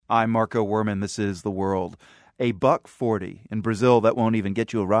I'm Marco Werman. This is The World. $1.40 in Brazil, that won't even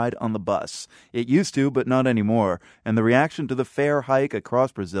get you a ride on the bus. It used to, but not anymore. And the reaction to the fare hike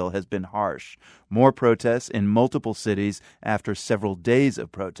across Brazil has been harsh. More protests in multiple cities after several days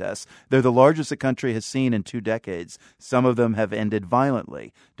of protests. They're the largest the country has seen in 2 decades. Some of them have ended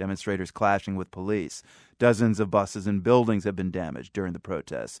violently, demonstrators clashing with police. Dozens of buses and buildings have been damaged during the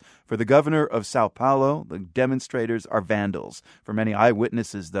protests. For the governor of Sao Paulo, the demonstrators are vandals. For many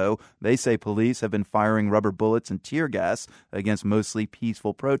eyewitnesses, though, they say police have been firing rubber bullets and tear gas against mostly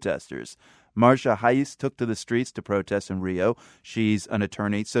peaceful protesters. Marcia Reis took to the streets to protest in Rio. She's an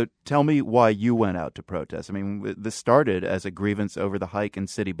attorney. So tell me why you went out to protest. I mean, this started as a grievance over the hike in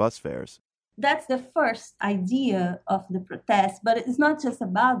city bus fares. That's the first idea of the protest, but it's not just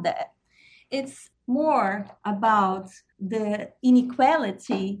about that. It's more about the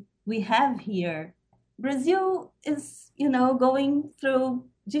inequality we have here. Brazil is, going through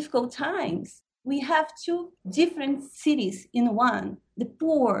difficult times. We have 2 different cities in one, the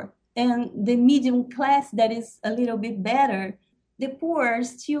poor and the medium class that is a little bit better. The poor are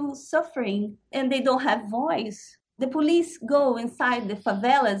still suffering and they don't have voice. The police go inside the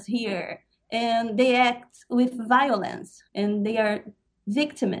favelas here and they act with violence and they are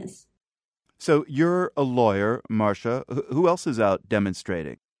victims. So you're a lawyer, Marcia. Who else is out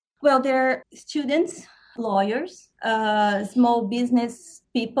demonstrating? Well, there are students, lawyers, small business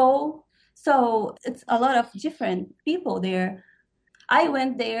people. So it's a lot of different people there. I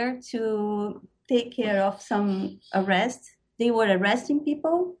went there to take care of some arrests. They were arresting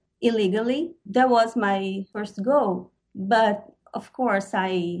people illegally. That was my first goal. But of course,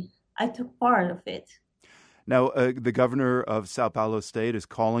 I took part of it. Now, the governor of Sao Paulo State is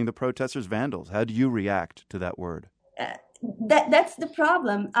calling the protesters vandals. How do you react to that word? That's the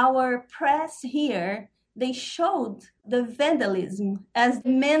problem. Our press here, they showed the vandalism as the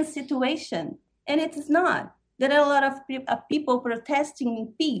main situation, and it is not. There are a lot of people protesting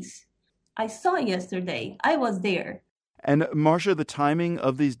in peace. I saw yesterday. I was there. And Marcia, the timing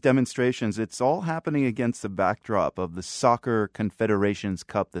of these demonstrations, it's all happening against the backdrop of the Soccer Confederations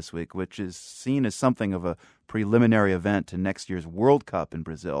Cup this week, which is seen as something of a preliminary event to next year's World Cup in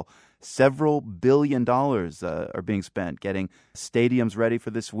Brazil. Several $1 billion are being spent getting stadiums ready for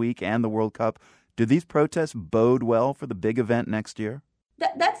this week and the World Cup. Do these protests bode well for the big event next year?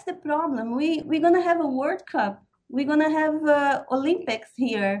 That's the problem. We're going to have a World Cup. We're going to have Olympics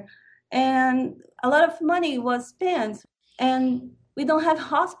here. And a lot of money was spent. And we don't have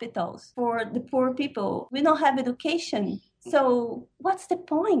hospitals for the poor people. We don't have education. So what's the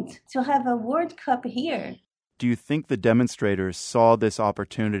point to have a World Cup here? Do you think the demonstrators saw this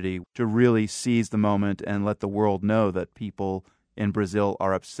opportunity to really seize the moment and let the world know that people in Brazil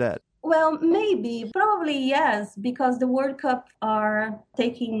are upset? Well, maybe. Probably yes, because the World Cup are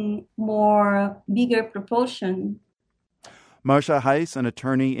taking bigger proportion. Marcia Reis, an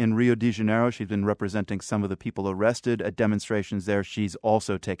attorney in Rio de Janeiro. She's been representing some of the people arrested at demonstrations there. She's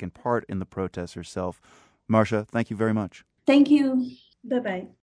also taken part in the protests herself. Marcia, thank you very much. Thank you. Bye-bye.